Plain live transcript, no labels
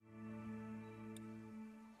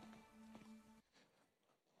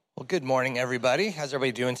Well, good morning, everybody. How's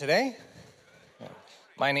everybody doing today?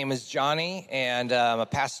 My name is Johnny, and I'm a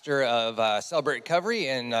pastor of Celebrate Recovery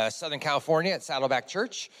in Southern California at Saddleback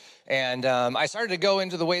Church. And I started to go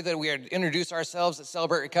into the way that we had introduced ourselves at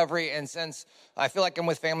Celebrate Recovery, and since I feel like I'm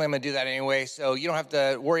with family, I'm going to do that anyway, so you don't have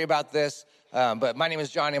to worry about this. But my name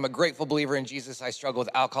is Johnny. I'm a grateful believer in Jesus. I struggle with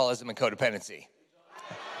alcoholism and codependency.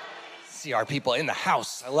 See our people in the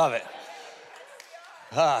house. I love it.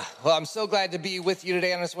 Well, I'm so glad to be with you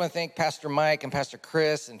today. I just want to thank Pastor Mike and Pastor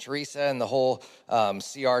Chris and Teresa and the whole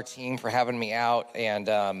CR team for having me out.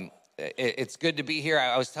 And it's good to be here.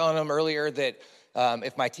 I was telling them earlier that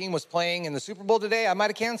if my team was playing in the Super Bowl today, I might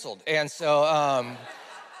have canceled. And so,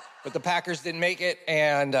 but the Packers didn't make it.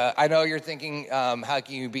 And I know you're thinking, how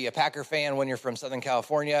can you be a Packer fan when you're from Southern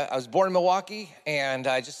California? I was born in Milwaukee, and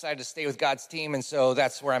I just decided to stay with God's team. And so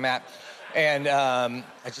that's where I'm at. And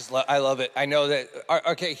I love it. I know that,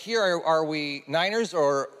 okay, here are we Niners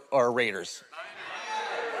or Raiders?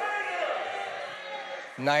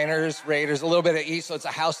 Niners, Raiders, a little bit of each, so it's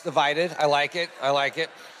a house divided. I like it.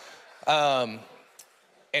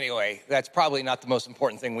 Anyway, that's probably not the most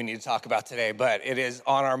important thing we need to talk about today, but it is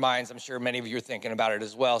on our minds. I'm sure many of you are thinking about it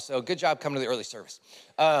as well. So good job coming to the early service.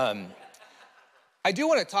 I do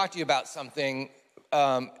want to talk to you about something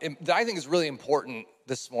that I think is really important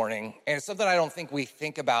this morning, and it's something I don't think we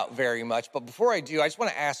think about very much. But before I do, I just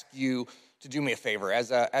want to ask you to do me a favor.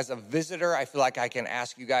 As a visitor, I feel like I can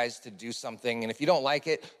ask you guys to do something, and if you don't like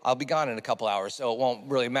it, I'll be gone in a couple hours, so it won't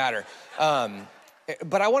really matter.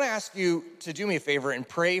 But I want to ask you to do me a favor and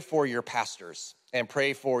pray for your pastors and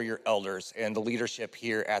pray for your elders and the leadership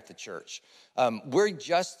here at the church. We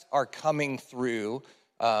just are coming through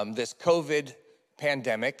this COVID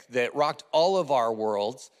pandemic that rocked all of our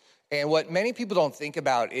worlds. And what many people don't think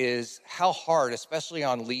about is how hard, especially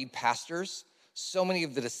on lead pastors, so many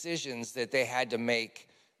of the decisions that they had to make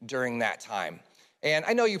during that time. And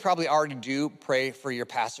I know you probably already do pray for your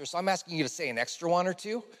pastor, so I'm asking you to say an extra one or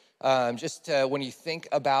two. When you think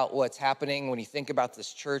about what's happening, when you think about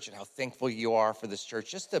this church and how thankful you are for this church,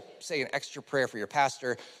 just to say an extra prayer for your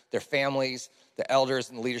pastor, their families, the elders,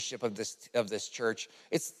 and the leadership of this church.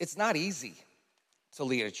 It's not easy to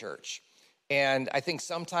lead a church. And I think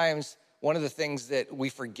sometimes one of the things that we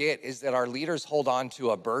forget is that our leaders hold on to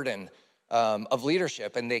a burden of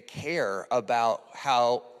leadership, and they care about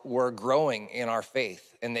how we're growing in our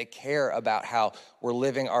faith, and they care about how we're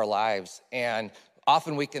living our lives. And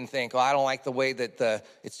often we can think, I don't like the way that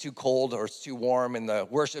it's too cold or it's too warm in the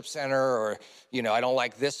worship center, or, I don't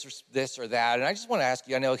like this or that. And I just want to ask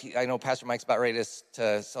you, I know Pastor Mike's about ready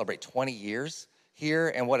to celebrate 20 years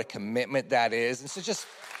here, and what a commitment that is. And so just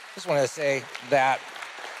want to say that.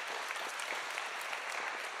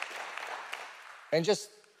 And just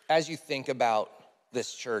as you think about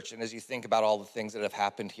this church and as you think about all the things that have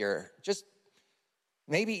happened here, just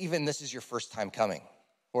maybe even this is your first time coming,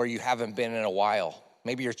 or you haven't been in a while.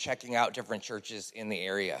 Maybe you're checking out different churches in the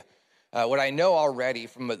area. What I know already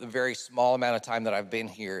from the very small amount of time that I've been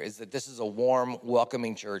here is that this is a warm,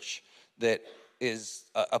 welcoming church that is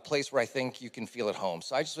a place where I think you can feel at home.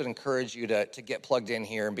 So I just would encourage you to get plugged in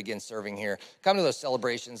here and begin serving here. Come to those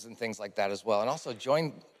celebrations and things like that as well. And also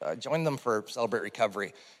join them for Celebrate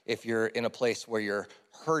Recovery if you're in a place where you're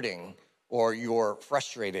hurting or you're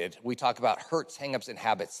frustrated. We talk about hurts, hangups, and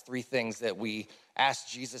habits, 3 things that we ask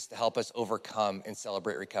Jesus to help us overcome and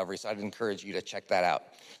Celebrate Recovery. So I'd encourage you to check that out.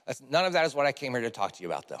 None of that is what I came here to talk to you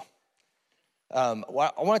about, though. I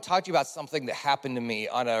want to talk to you about something that happened to me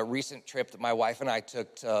on a recent trip that my wife and I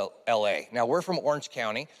took to LA. Now, we're from Orange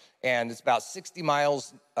County, and it's about 60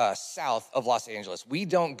 miles south of Los Angeles. We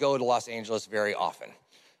don't go to Los Angeles very often.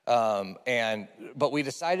 But we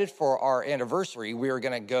decided for our anniversary, we were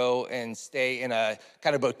going to go and stay in a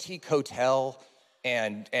kind of boutique hotel,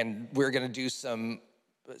 and we were going to do some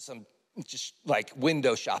just like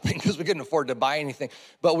window shopping because we couldn't afford to buy anything,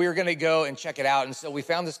 but we were going to go and check it out. And so we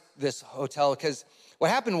found this hotel because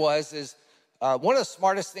what happened is one of the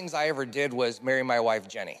smartest things I ever did was marry my wife,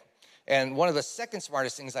 Jenny. And one of the second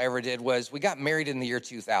smartest things I ever did was we got married in the year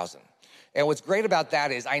 2000. And what's great about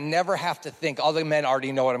that is I never have to think, all the men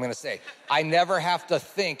already know what I'm going to say. I never have to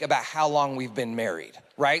think about how long we've been married,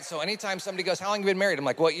 right? So anytime somebody goes, how long have you been married? I'm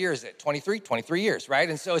like, what year is it? 23 years, right?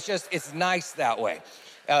 And so it's nice that way.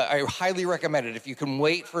 I highly recommend it. If you can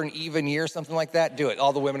wait for an even year, something like that, do it.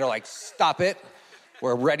 All the women are like, stop it.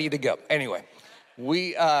 We're ready to go. Anyway,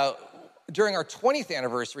 we during our 20th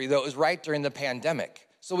anniversary, though, it was right during the pandemic.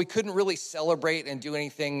 So we couldn't really celebrate and do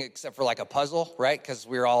anything except for like a puzzle, right? Because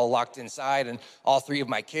we were all locked inside, and all 3 of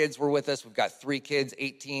my kids were with us. We've got 3 kids,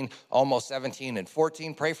 18, almost 17, and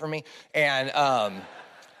 14. Pray for me. And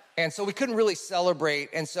And so we couldn't really celebrate.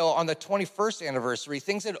 And so on the 21st anniversary,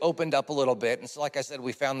 things had opened up a little bit. And so like I said,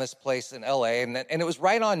 we found this place in LA, and it was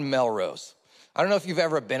right on Melrose. I don't know if you've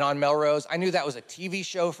ever been on Melrose. I knew that was a TV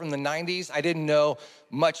show from the 90s. I didn't know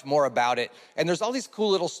much more about it. And there's all these cool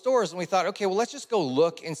little stores, and we thought, okay, well, let's just go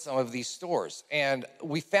look in some of these stores. And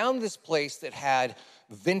we found this place that had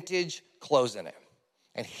vintage clothes in it.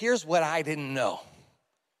 And here's what I didn't know.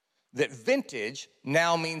 That vintage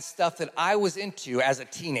now means stuff that I was into as a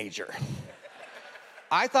teenager.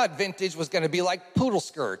 I thought vintage was gonna be like poodle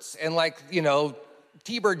skirts and like,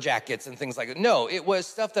 T-bird jackets and things like that. No, it was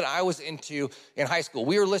stuff that I was into in high school.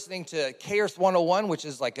 We were listening to KEarth 101, which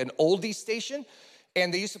is like an oldie station,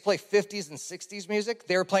 and they used to play 50s and 60s music.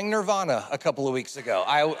 They were playing Nirvana a couple of weeks ago.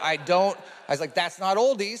 I was like, that's not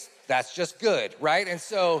oldies, that's just good, right? And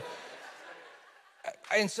so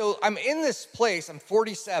I'm in this place, I'm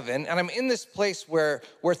 47, and I'm in this place where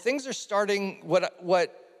things are starting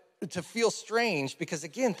what to feel strange, because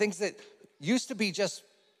again, things that used to be just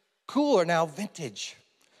cool are now vintage.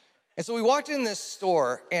 And so we walked in this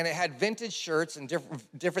store, and it had vintage shirts and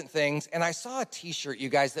different things, and I saw a t-shirt, you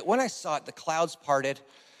guys, that when I saw it, the clouds parted,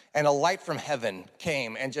 and a light from heaven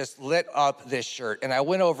came and just lit up this shirt. And I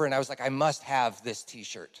went over and I was like, I must have this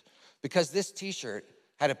t-shirt, because this t-shirt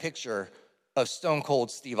had a picture of Stone Cold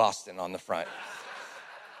Steve Austin on the front.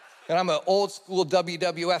 And I'm an old school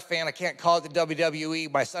WWF fan. I can't call it the WWE.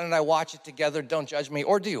 My son and I watch it together. Don't judge me,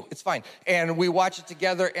 or do. It's fine. And we watch it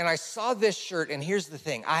together, and I saw this shirt, and here's the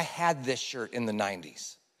thing. I had this shirt in the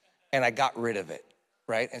 90s, and I got rid of it,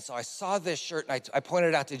 right? And so I saw this shirt, and I pointed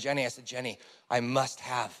it out to Jenny. I said, Jenny, I must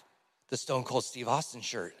have the Stone Cold Steve Austin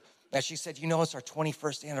shirt. And she said, it's our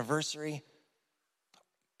 21st anniversary.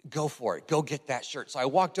 Go for it. Go get that shirt. So I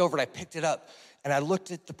walked over and I picked it up and I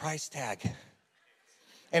looked at the price tag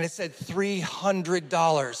and it said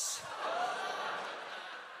 $300.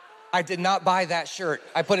 I did not buy that shirt.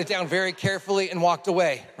 I put it down very carefully and walked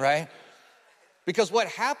away, right? Because what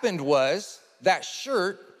happened was that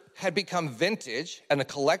shirt had become vintage and a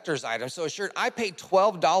collector's item. So a shirt I paid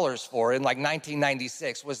 $12 for in like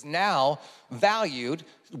 1996 was now valued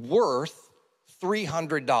worth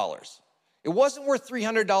 $300. It wasn't worth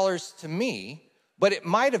 $300 to me, but it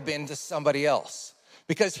might have been to somebody else.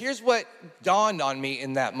 Because here's what dawned on me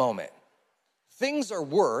in that moment. Things are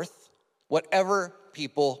worth whatever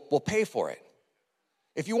people will pay for it.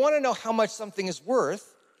 If you want to know how much something is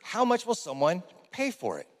worth, how much will someone pay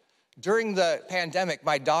for it? During the pandemic,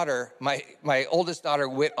 my daughter, my oldest daughter,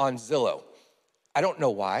 went on Zillow. I don't know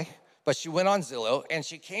why, but she went on Zillow, and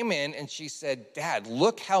she came in and she said, Dad,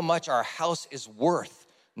 look how much our house is worth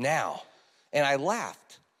now. And I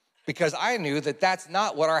laughed because I knew that that's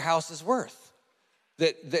not what our house is worth.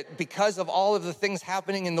 That because of all of the things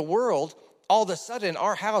happening in the world, all of a sudden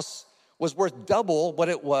our house was worth double what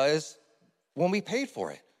it was when we paid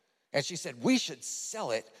for it. And she said, we should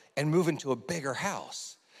sell it and move into a bigger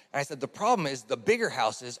house. And I said, the problem is the bigger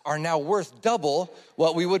houses are now worth double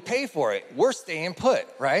what we would pay for it. We're staying put,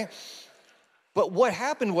 right? But what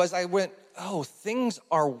happened was I went, things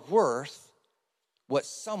are worth what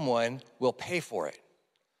someone will pay for it.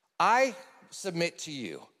 I submit to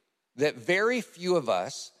you that very few of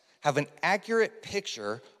us have an accurate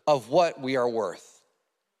picture of what we are worth.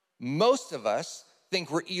 Most of us think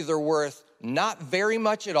we're either worth not very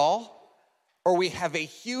much at all, or we have a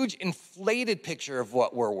huge inflated picture of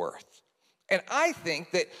what we're worth. And I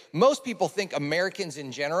think that most people think Americans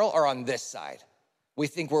in general are on this side. We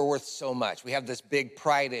think we're worth so much. We have this big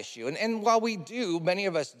pride issue. And while we do, many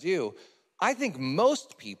of us do, I think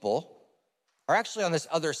most people are actually on this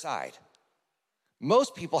other side.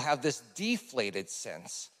 Most people have this deflated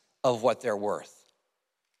sense of what they're worth.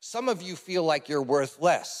 Some of you feel like you're worth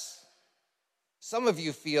less. Some of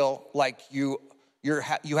you feel like you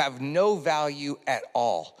have no value at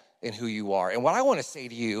all in who you are. And what I want to say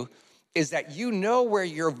to you is that you know where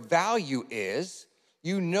your value is,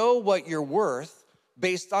 you know what you're worth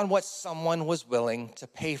based on what someone was willing to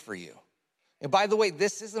pay for you. And by the way,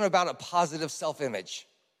 this isn't about a positive self-image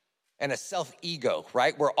and a self-ego,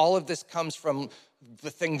 right? Where all of this comes from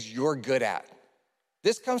the things you're good at.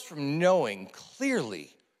 This comes from knowing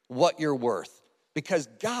clearly what you're worth, because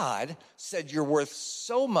God said you're worth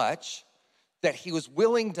so much that he was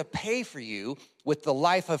willing to pay for you with the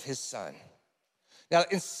life of his son. Now,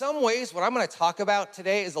 in some ways, what I'm going to talk about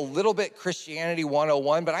today is a little bit Christianity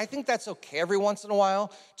 101, but I think that's okay every once in a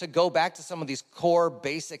while to go back to some of these core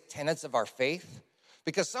basic tenets of our faith,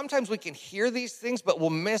 because sometimes we can hear these things, but we'll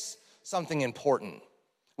miss something important.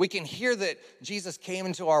 We can hear that Jesus came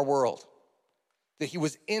into our world, that he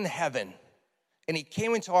was in heaven, and he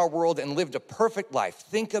came into our world and lived a perfect life.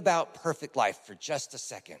 Think about perfect life for just a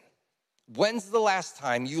second. When's the last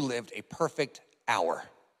time you lived a perfect hour?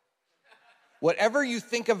 Whatever you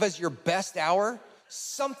think of as your best hour,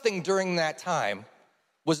 something during that time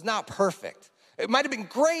was not perfect. It might have been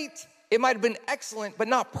great, it might have been excellent, but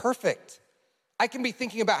not perfect. I can be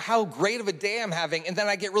thinking about how great of a day I'm having, and then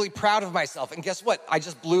I get really proud of myself. And guess what? I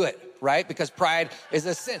just blew it, right? Because pride is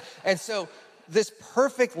a sin. And so this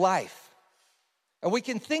perfect life, and we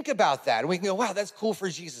can think about that, and we can go, wow, that's cool for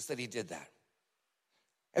Jesus that he did that.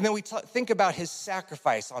 And then we think about his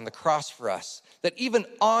sacrifice on the cross for us, that even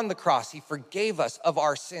on the cross, he forgave us of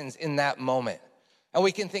our sins in that moment. And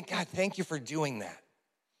we can think, God, thank you for doing that.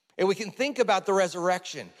 And we can think about the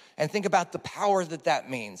resurrection and think about the power that that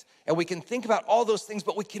means. And we can think about all those things,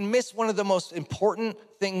 but we can miss one of the most important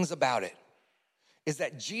things about it, is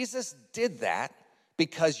that Jesus did that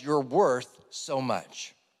because you're worth so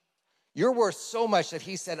much. You're worth so much that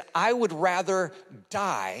he said, I would rather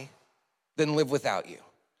die than live without you.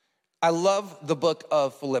 I love the book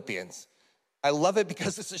of Philippians. I love it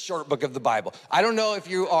because it's a short book of the Bible. I don't know if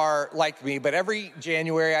you are like me, but every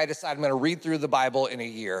January I decide I'm gonna read through the Bible in a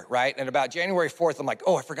year, right? And about January 4th, I'm like,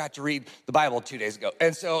 oh, I forgot to read the Bible 2 days ago.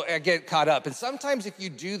 And so I get caught up. And sometimes if you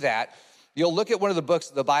do that, you'll look at one of the books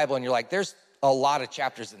of the Bible and you're like, there's a lot of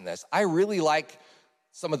chapters in this. I really like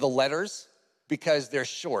some of the letters because they're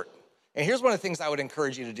short. And here's one of the things I would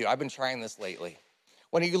encourage you to do. I've been trying this lately.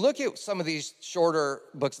 When you look at some of these shorter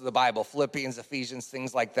books of the Bible, Philippians, Ephesians,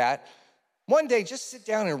 things like that, one day just sit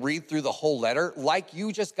down and read through the whole letter like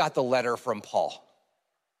you just got the letter from Paul.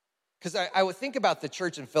 Because I would think about the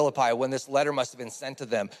church in Philippi when this letter must have been sent to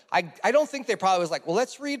them. I don't think they probably was like, well,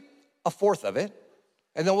 let's read a fourth of it,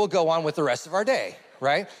 and then we'll go on with the rest of our day,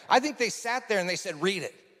 right? I think they sat there and they said, read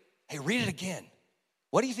it. Hey, read it again.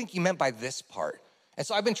 What do you think he meant by this part? And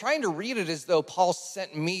so I've been trying to read it as though Paul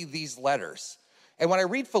sent me these letters. And when I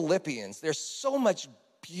read Philippians, there's so much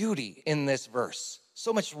beauty in this verse,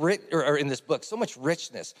 so much or in this book, so much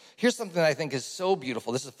richness. Here's something that I think is so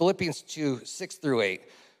beautiful. This is Philippians 2, 6 through 8.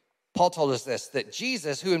 Paul told us this, that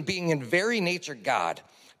Jesus, who in being in very nature God,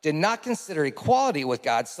 did not consider equality with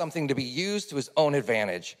God something to be used to his own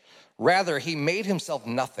advantage. Rather, he made himself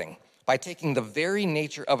nothing by taking the very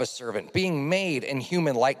nature of a servant, being made in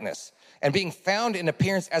human likeness, and being found in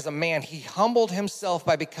appearance as a man, he humbled himself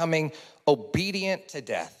by becoming obedient to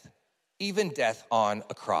death, even death on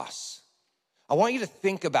a cross. I want you to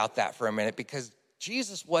think about that for a minute because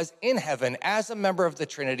Jesus was in heaven as a member of the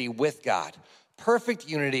Trinity with God, perfect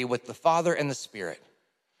unity with the Father and the Spirit,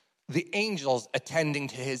 the angels attending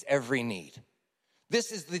to his every need.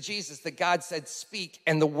 This is the Jesus that God said, speak,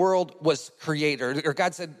 and the world was created, or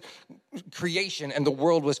God said creation and the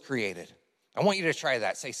world was created. I want you to try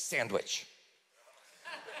that. Say sandwich.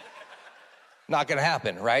 Not gonna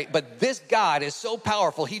happen, right? But this God is so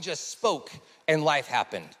powerful, he just spoke and life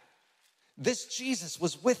happened. This Jesus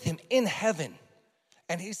was with him in heaven.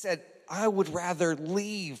 And he said, I would rather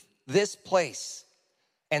leave this place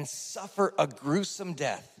and suffer a gruesome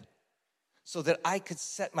death so that I could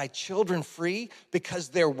set my children free because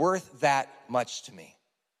they're worth that much to me.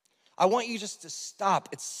 I want you just to stop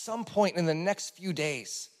at some point in the next few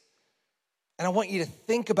days. And I want you to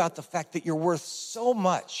think about the fact that you're worth so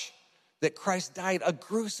much that Christ died a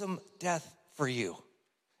gruesome death for you.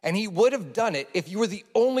 And he would have done it if you were the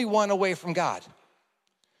only one away from God.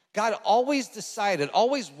 God always decided,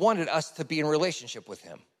 always wanted us to be in relationship with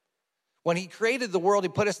him. When he created the world, he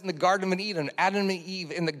put us in the Garden of Eden, Adam and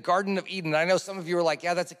Eve in the Garden of Eden. I know some of you are like,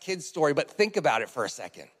 yeah, that's a kid's story, but think about it for a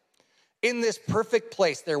second. In this perfect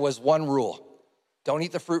place, there was one rule. Don't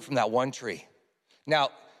eat the fruit from that one tree. Now,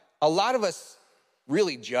 a lot of us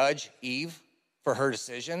really judge Eve for her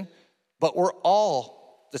decision, but we're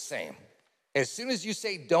all the same. As soon as you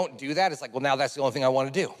say don't do that, it's like, well, now that's the only thing I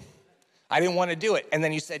want to do. I didn't want to do it, and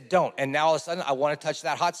then you said don't, and now all of a sudden I want to touch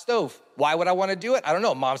that hot stove. Why would I want to do it? I don't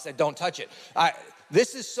know. Mom said don't touch it.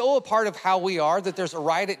 This is so a part of how we are that there's a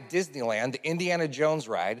ride at Disneyland, the Indiana Jones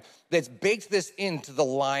ride, that's baked this into the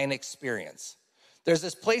line experience. There's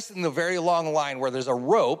this place in the very long line where there's a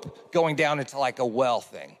rope going down into like a well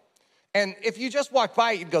thing. And if you just walk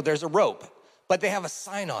by, you'd go, there's a rope, but they have a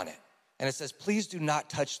sign on it, and it says, please do not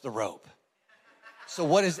touch the rope. So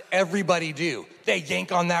what does everybody do? They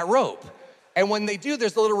yank on that rope. And when they do,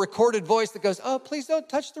 there's a little recorded voice that goes, oh, please don't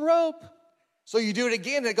touch the rope. So you do it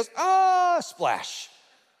again, and it goes, splash.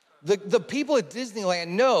 The people at Disneyland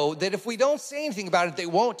know that if we don't say anything about it, they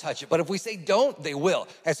won't touch it. But if we say don't, they will.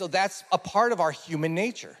 And so that's a part of our human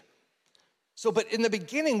nature. So, but in the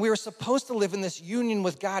beginning, we were supposed to live in this union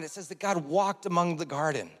with God. It says that God walked among the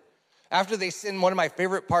garden. After they sin, one of my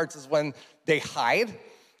favorite parts is when they hide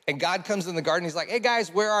and God comes in the garden. He's like, hey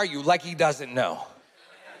guys, where are you? Like he doesn't know.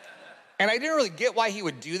 And I didn't really get why he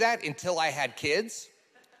would do that until I had kids.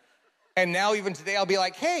 And now even today, I'll be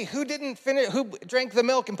like, hey, who drank the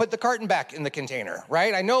milk and put the carton back in the container,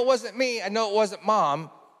 right? I know it wasn't me. I know it wasn't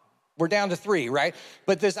mom. We're down to 3, right?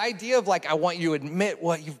 But this idea of like, I want you to admit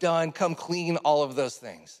what you've done, come clean, all of those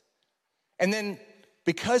things. And then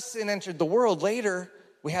because sin entered the world later,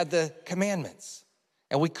 we had the commandments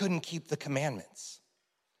and we couldn't keep the commandments.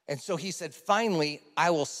 And so he said, finally, I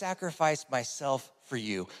will sacrifice myself for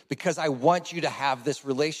you because I want you to have this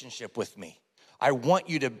relationship with me. I want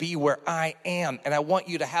you to be where I am, and I want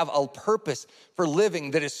you to have a purpose for living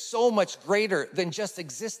that is so much greater than just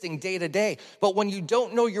existing day to day. But when you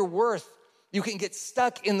don't know your worth, you can get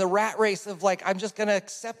stuck in the rat race of like, I'm just gonna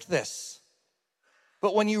accept this.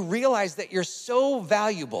 But when you realize that you're so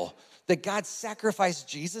valuable that God sacrificed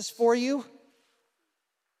Jesus for you,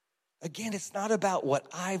 again, it's not about what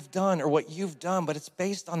I've done or what you've done, but it's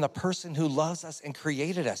based on the person who loves us and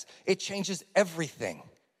created us. It changes everything.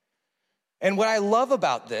 And what I love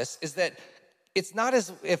about this is that it's not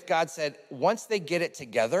as if God said, once they get it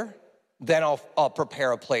together, then I'll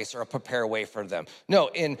prepare a place or I'll prepare a way for them. No,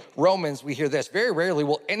 in Romans, we hear this, very rarely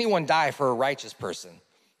will anyone die for a righteous person.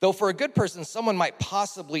 Though for a good person, someone might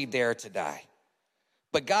possibly dare to die.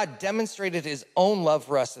 But God demonstrated his own love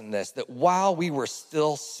for us in this, that while we were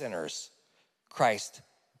still sinners, Christ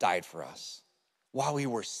died for us. While we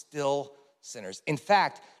were still sinners. In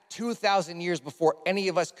fact, 2,000 years before any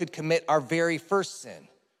of us could commit our very first sin,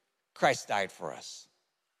 Christ died for us.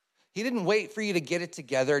 He didn't wait for you to get it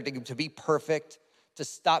together, to be perfect, to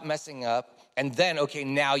stop messing up, and then, okay,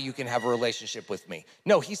 now you can have a relationship with me.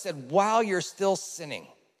 No, he said, while you're still sinning,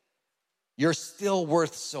 you're still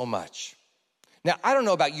worth so much. Now, I don't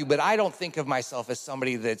know about you, but I don't think of myself as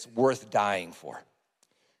somebody that's worth dying for.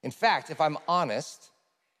 In fact, if I'm honest,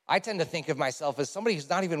 I tend to think of myself as somebody who's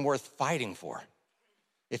not even worth fighting for.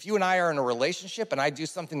 If you and I are in a relationship and I do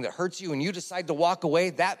something that hurts you and you decide to walk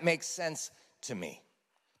away, that makes sense to me.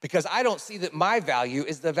 Because I don't see that my value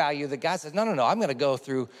is the value that God says, no, I'm gonna go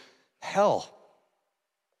through hell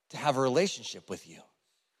to have a relationship with you.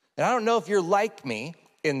 And I don't know if you're like me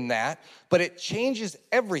in that, but it changes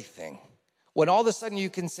everything. When all of a sudden you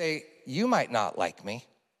can say, you might not like me,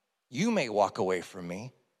 you may walk away from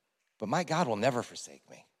me, but my God will never forsake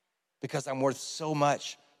me because I'm worth so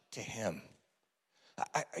much to him.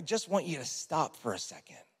 I just want you to stop for a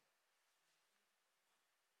second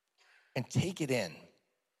and take it in.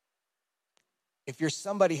 If you're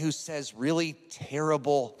somebody who says really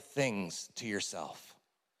terrible things to yourself,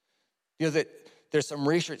 you know that there's some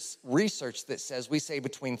research that says we say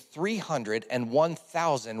between 300 and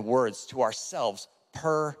 1,000 words to ourselves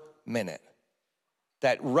per minute.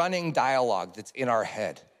 That running dialogue that's in our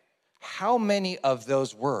head. How many of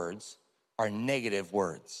those words are negative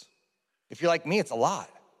words? If you're like me, it's a lot.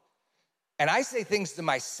 And I say things to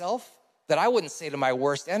myself that I wouldn't say to my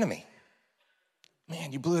worst enemy.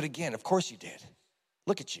 Man, you blew it again. Of course you did.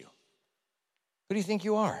 Look at you. Who do you think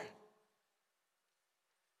you are?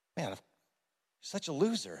 Man, you're such a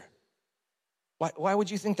loser. Why would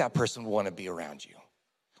you think that person would want to be around you?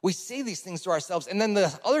 We say these things to ourselves, and then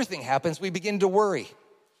the other thing happens, we begin to worry.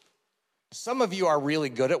 Some of you are really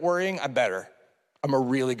good at worrying. I'm better. I'm a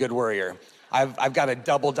really good worrier. I've got a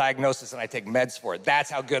double diagnosis and I take meds for it. That's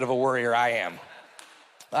how good of a worrier I am.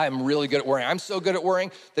 I'm really good at worrying. I'm so good at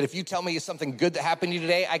worrying that if you tell me something good that happened to you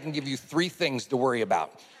today, I can give you 3 things to worry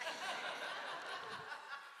about.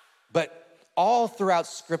 But all throughout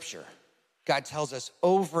Scripture, God tells us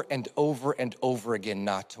over and over and over again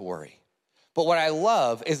not to worry. But what I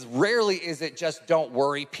love is rarely is it just don't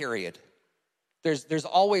worry, period. There's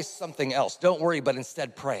always something else. Don't worry, but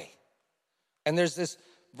instead pray. And there's this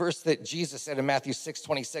verse that Jesus said in Matthew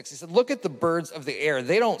 6:26. He said, look at the birds of the air.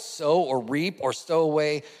 They don't sow or reap or stow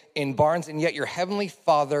away in barns, and yet your heavenly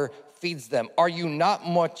Father feeds them. Are you not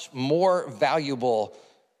much more valuable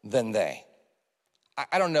than they?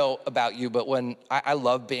 I don't know about you, but when I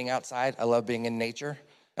love being outside, I love being in nature.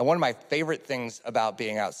 And one of my favorite things about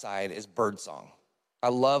being outside is birdsong. I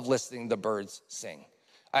love listening to birds sing.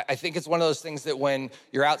 I think it's one of those things that when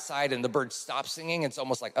you're outside and the bird stops singing, it's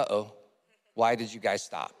almost like, uh-oh, why did you guys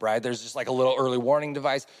stop, right? There's just like a little early warning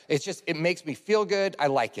device. It makes me feel good. I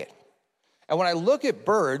like it. And when I look at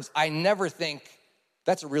birds, I never think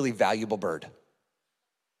that's a really valuable bird.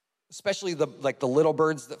 Especially the little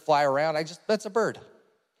birds that fly around. That's a bird.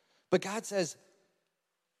 But God says,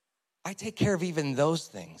 I take care of even those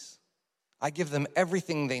things. I give them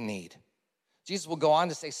everything they need. Jesus will go on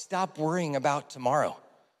to say, stop worrying about tomorrow.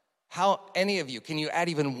 How any of you, can you add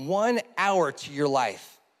even 1 hour to your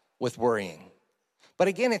life with worrying? But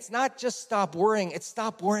again, it's not just stop worrying. It's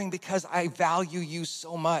stop worrying because I value you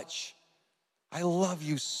so much. I love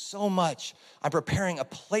you so much. I'm preparing a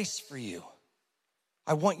place for you.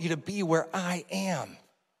 I want you to be where I am.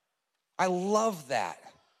 I love that.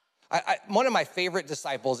 One of my favorite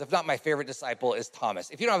disciples, if not my favorite disciple, is Thomas.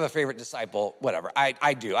 If you don't have a favorite disciple, whatever.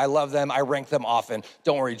 I do. I love them. I rank them often.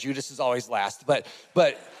 Don't worry, Judas is always last. But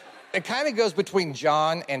it kind of goes between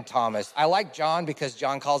John and Thomas. I like John because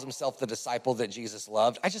John calls himself the disciple that Jesus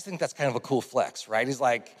loved. I just think that's kind of a cool flex, right? He's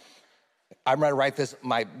like, I'm going to write this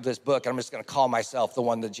book, and I'm just going to call myself the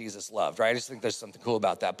one that Jesus loved, right? I just think there's something cool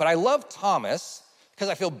about that. But I love Thomas because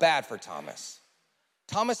I feel bad for Thomas.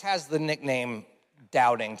 Thomas has the nickname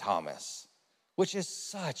Doubting Thomas, which is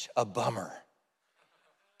such a bummer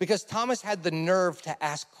because Thomas had the nerve to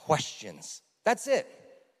ask questions. That's it.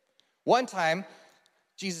 One time,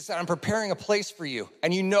 Jesus said, I'm preparing a place for you,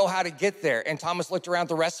 and you know how to get there. And Thomas looked around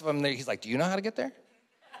the rest of them, and he's like, do you know how to get there?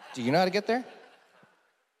 Do you know how to get there?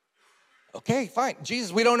 Okay, fine.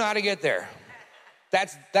 Jesus, we don't know how to get there.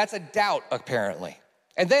 That's a doubt, apparently.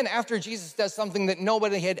 And then after Jesus does something that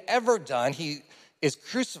nobody had ever done, he is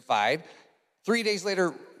crucified, 3 days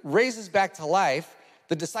later raises back to life.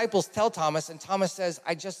 The disciples tell Thomas, and Thomas says,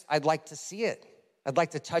 I'd like to see it. I'd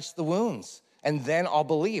like to touch the wounds, and then I'll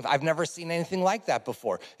believe. I've never seen anything like that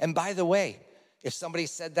before. And by the way, if somebody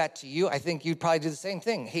said that to you, I think you'd probably do the same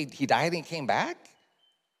thing. He died and he came back?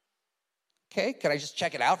 Okay, can I just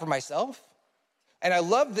check it out for myself? And I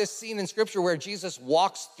love this scene in scripture where Jesus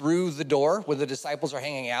walks through the door where the disciples are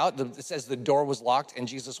hanging out. It says the door was locked and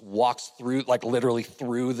Jesus walks through, like literally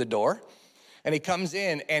through the door. And he comes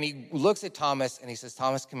in and he looks at Thomas and he says,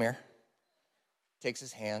 Thomas, come here. Takes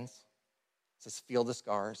his hands, says, feel the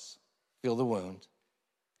scars, feel the wound.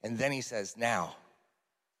 And then he says, now,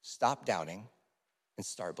 stop doubting and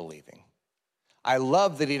start believing. I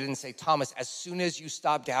love that he didn't say, Thomas, as soon as you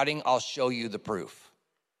stop doubting, I'll show you the proof.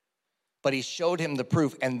 But he showed him the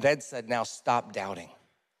proof and then said, now stop doubting.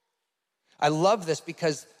 I love this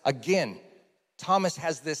because, again, Thomas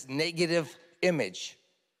has this negative image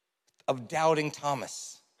of doubting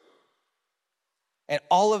Thomas. And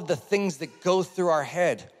all of the things that go through our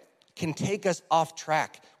head can take us off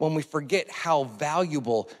track when we forget how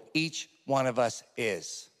valuable each one of us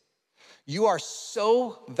is. You are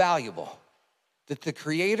so valuable that the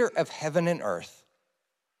creator of heaven and earth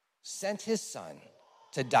sent his son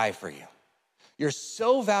to die for you. You're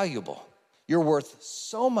so valuable. You're worth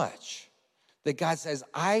so much that God says,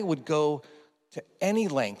 I would go to any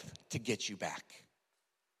length to get you back.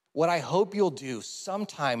 What I hope you'll do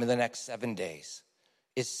sometime in the next 7 days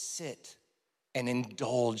is sit and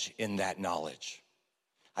indulge in that knowledge.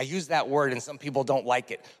 I use that word and some people don't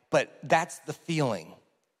like it, but that's the feeling.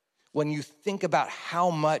 When you think about how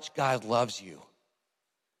much God loves you,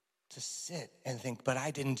 to sit and think, but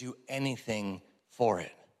I didn't do anything for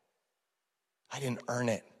it. I didn't earn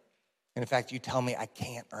it. And in fact, you tell me I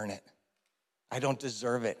can't earn it. I don't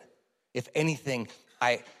deserve it. If anything,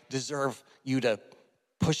 I deserve you to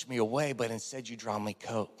push me away, but instead you draw me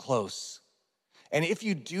close. And if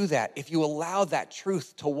you do that, if you allow that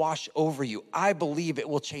truth to wash over you, I believe it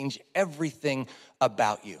will change everything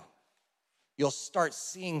about you. You'll start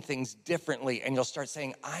seeing things differently and you'll start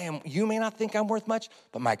saying, you may not think I'm worth much,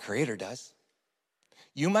 but my Creator does.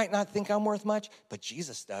 You might not think I'm worth much, but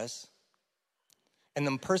Jesus does. And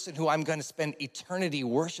the person who I'm going to spend eternity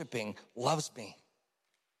worshiping loves me.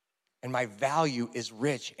 And my value is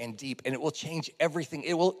rich and deep, and it will change everything.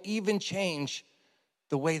 It will even change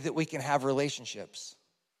the way that we can have relationships.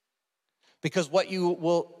 Because what you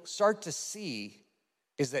will start to see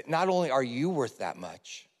is that not only are you worth that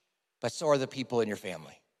much, but so are the people in your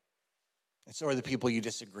family. And so are the people you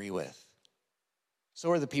disagree with. So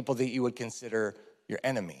are the people that you would consider your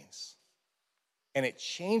enemies. And it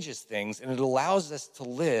changes things, and it allows us to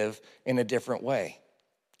live in a different way.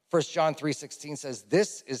 1 John 3:16 says,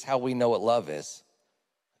 this is how we know what love is.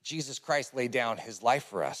 Jesus Christ laid down his life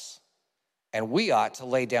for us, and we ought to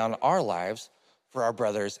lay down our lives for our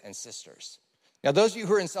brothers and sisters. Now, those of you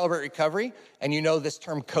who are in Celebrate Recovery, and you know this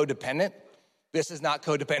term codependent, this is not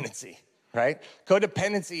codependency, right?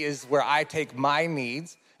 Codependency is where I take my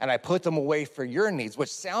needs and I put them away for your needs,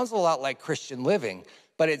 which sounds a lot like Christian living,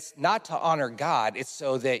 but it's not to honor God, it's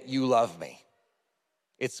so that you love me.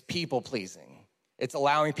 It's people pleasing. It's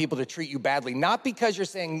allowing people to treat you badly, not because you're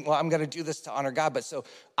saying, well, I'm gonna do this to honor God, but so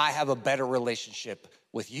I have a better relationship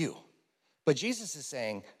with you. But Jesus is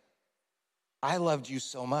saying, I loved you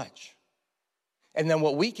so much. And then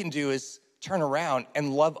what we can do is turn around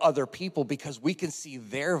and love other people because we can see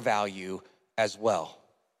their value as well.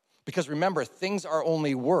 Because remember, things are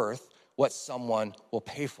only worth what someone will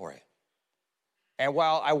pay for it. And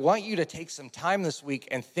while I want you to take some time this week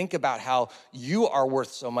and think about how you are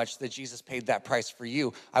worth so much that Jesus paid that price for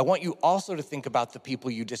you, I want you also to think about the people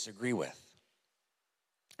you disagree with.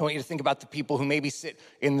 I want you to think about the people who maybe sit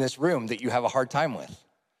in this room that you have a hard time with.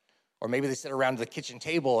 Or maybe they sit around the kitchen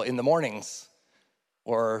table in the mornings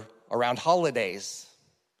or around holidays.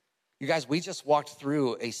 You guys, we just walked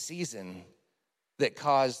through a season that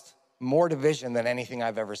caused more division than anything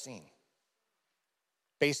I've ever seen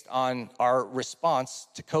based on our response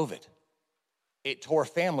to COVID. It tore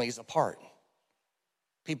families apart.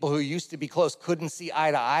 People who used to be close couldn't see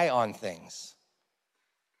eye to eye on things.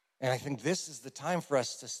 And I think this is the time for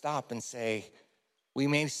us to stop and say, we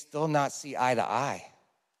may still not see eye to eye,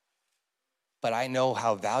 but I know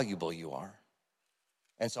how valuable you are.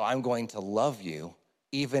 And so I'm going to love you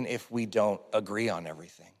even if we don't agree on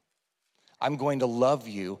everything. I'm going to love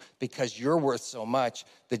you because you're worth so much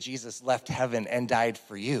that Jesus left heaven and died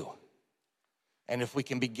for you. And if we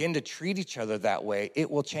can begin to treat each other that way, it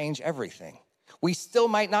will change everything. We still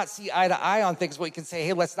might not see eye to eye on things, but we can say,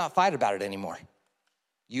 hey, let's not fight about it anymore.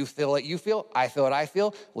 You feel what you feel, I feel what I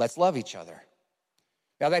feel, let's love each other.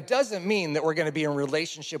 Now, that doesn't mean that we're going to be in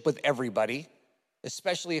relationship with everybody,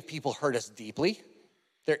 especially if people hurt us deeply.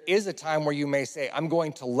 There is a time where you may say, I'm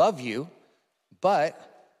going to love you, but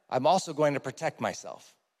I'm also going to protect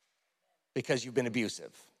myself because you've been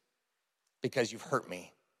abusive, because you've hurt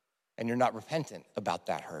me, and you're not repentant about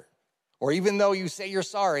that hurt. Or even though you say you're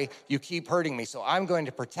sorry, you keep hurting me, so I'm going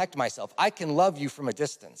to protect myself. I can love you from a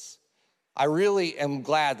distance. I really am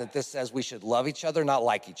glad that this says we should love each other, not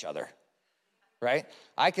like each other, right?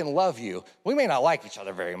 I can love you. We may not like each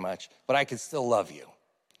other very much, but I can still love you.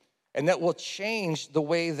 And that will change the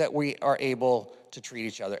way that we are able to treat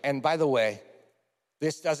each other. And by the way,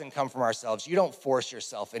 this doesn't come from ourselves. You don't force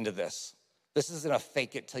yourself into this. This isn't a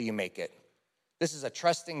fake it till you make it. This is a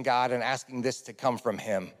trusting God and asking this to come from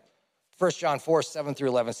him. 1 John 4, 7 through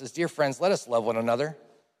 11 says, dear friends, let us love one another,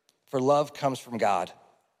 for love comes from God.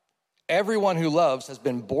 Everyone who loves has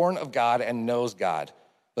been born of God and knows God.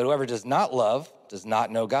 But whoever does not love does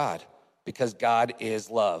not know God, because God is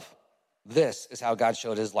love. This is how God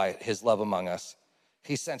showed his love among us.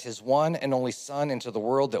 He sent his one and only Son into the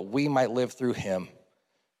world that we might live through him.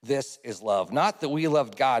 This is love. Not that we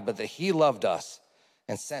loved God, but that he loved us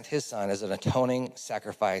and sent his Son as an atoning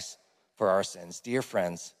sacrifice for our sins. Dear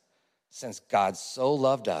friends, since God so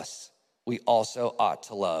loved us, we also ought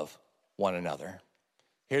to love one another.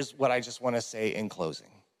 Here's what I just want to say in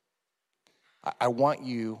closing. I want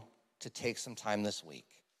you to take some time this week.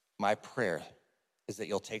 My prayer is that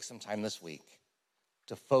you'll take some time this week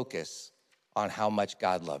to focus on how much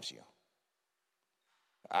God loves you.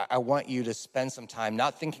 I want you to spend some time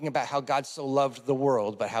not thinking about how God so loved the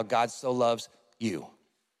world, but how God so loves you,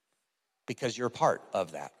 because you're part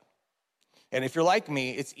of that. And if you're like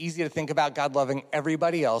me, it's easy to think about God loving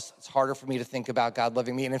everybody else. It's harder for me to think about God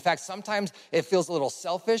loving me. And in fact, sometimes it feels a little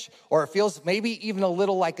selfish, or it feels maybe even a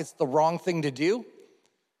little like it's the wrong thing to do.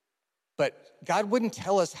 But God wouldn't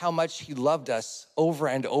tell us how much he loved us over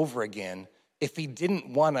and over again if he didn't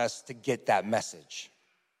want us to get that message.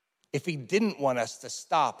 If he didn't want us to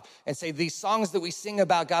stop and say, these songs that we sing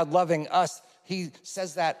about God loving us, he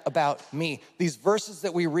says that about me. These verses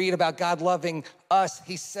that we read about God loving us,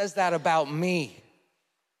 he says that about me.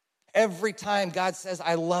 Every time God says,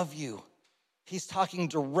 I love you, he's talking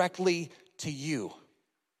directly to you.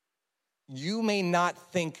 You may not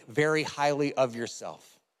think very highly of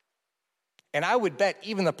yourself. And I would bet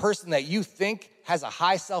even the person that you think has a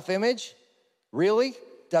high self-image really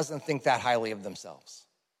doesn't think that highly of themselves.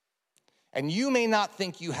 And you may not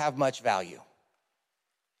think you have much value.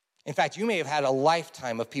 In fact, you may have had a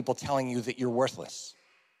lifetime of people telling you that you're worthless.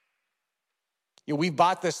 You know, we've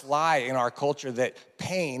bought this lie in our culture that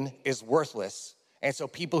pain is worthless. And so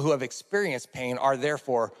people who have experienced pain are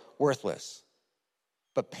therefore worthless.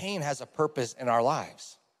 But pain has a purpose in our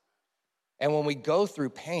lives. And when we go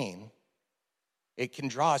through pain, it can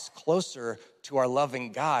draw us closer to our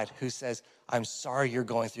loving God who says, I'm sorry you're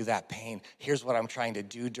going through that pain. Here's what I'm trying to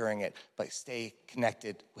do during it, but stay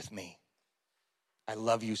connected with me. I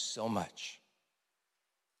love you so much.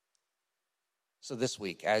 So this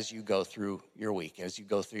week, as you go through your week, as you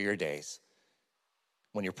go through your days,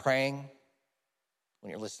 when you're praying,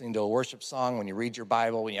 when you're listening to a worship song, when you read your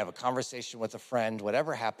Bible, when you have a conversation with a friend,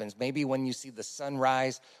 whatever happens, maybe when you see the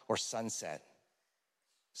sunrise or sunset,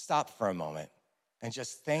 stop for a moment and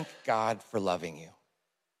just thank God for loving you.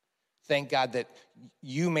 Thank God that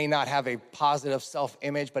you may not have a positive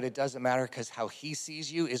self-image, but it doesn't matter because how he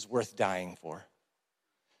sees you is worth dying for.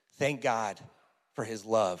 Thank God for his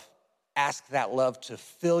love ask that love to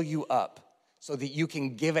fill you up so that you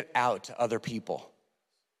can give it out to other people.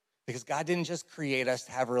 Because God didn't just create us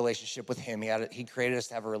to have a relationship with him. He created us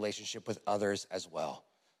to have a relationship with others as well.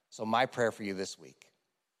 So my prayer for you this week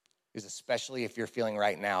is, especially if you're feeling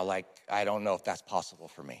right now like, I don't know if that's possible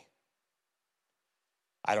for me.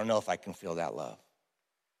 I don't know if I can feel that love.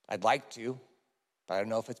 I'd like to, but I don't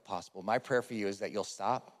know if it's possible. My prayer for you is that you'll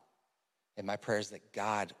stop. And my prayer is that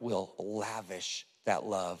God will lavish that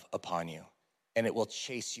love upon you. And it will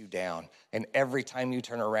chase you down. And every time you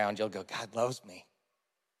turn around, you'll go, God loves me.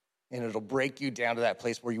 And it'll break you down to that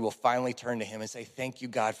place where you will finally turn to him and say, thank you,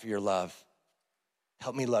 God, for your love.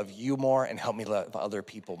 Help me love you more and help me love other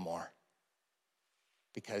people more.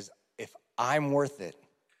 Because if I'm worth it,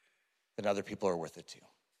 then other people are worth it too.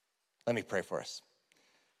 Let me pray for us.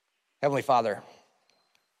 Heavenly Father,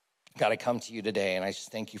 God, I come to you today and I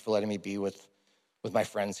just thank you for letting me be with my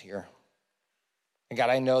friends here. And God,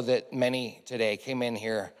 I know that many today came in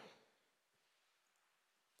here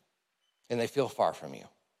and they feel far from you.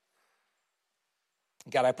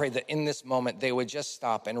 God, I pray that in this moment, they would just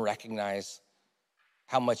stop and recognize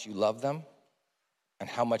how much you love them and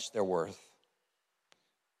how much they're worth.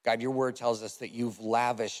 God, your word tells us that you've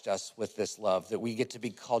lavished us with this love, that we get to be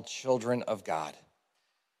called children of God,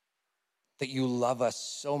 that you love us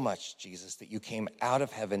so much, Jesus, that you came out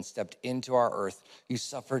of heaven, stepped into our earth. You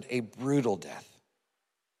suffered a brutal death.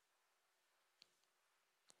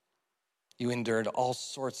 You endured all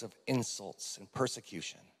sorts of insults and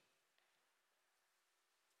persecution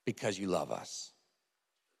because you love us.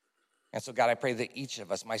 And so, God, I pray that each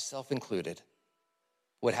of us, myself included,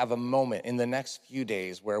 would have a moment in the next few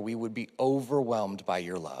days where we would be overwhelmed by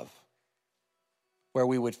your love, where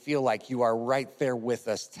we would feel like you are right there with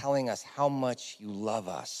us, telling us how much you love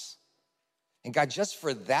us. And God, just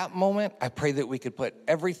for that moment, I pray that we could put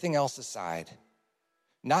everything else aside,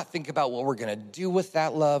 not think about what we're gonna do with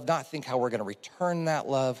that love, not think how we're gonna return that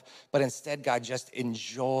love, but instead, God, just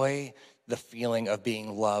enjoy the feeling of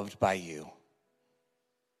being loved by you.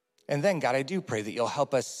 And then, God, I do pray that you'll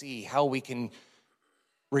help us see how we can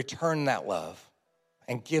return that love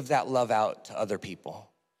and give that love out to other people.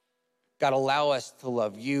 God, allow us to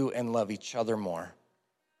love you and love each other more.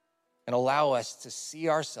 And allow us to see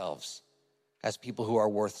ourselves as people who are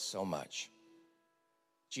worth so much.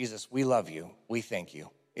 Jesus, we love you. We thank you.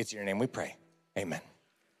 It's in your name we pray. Amen.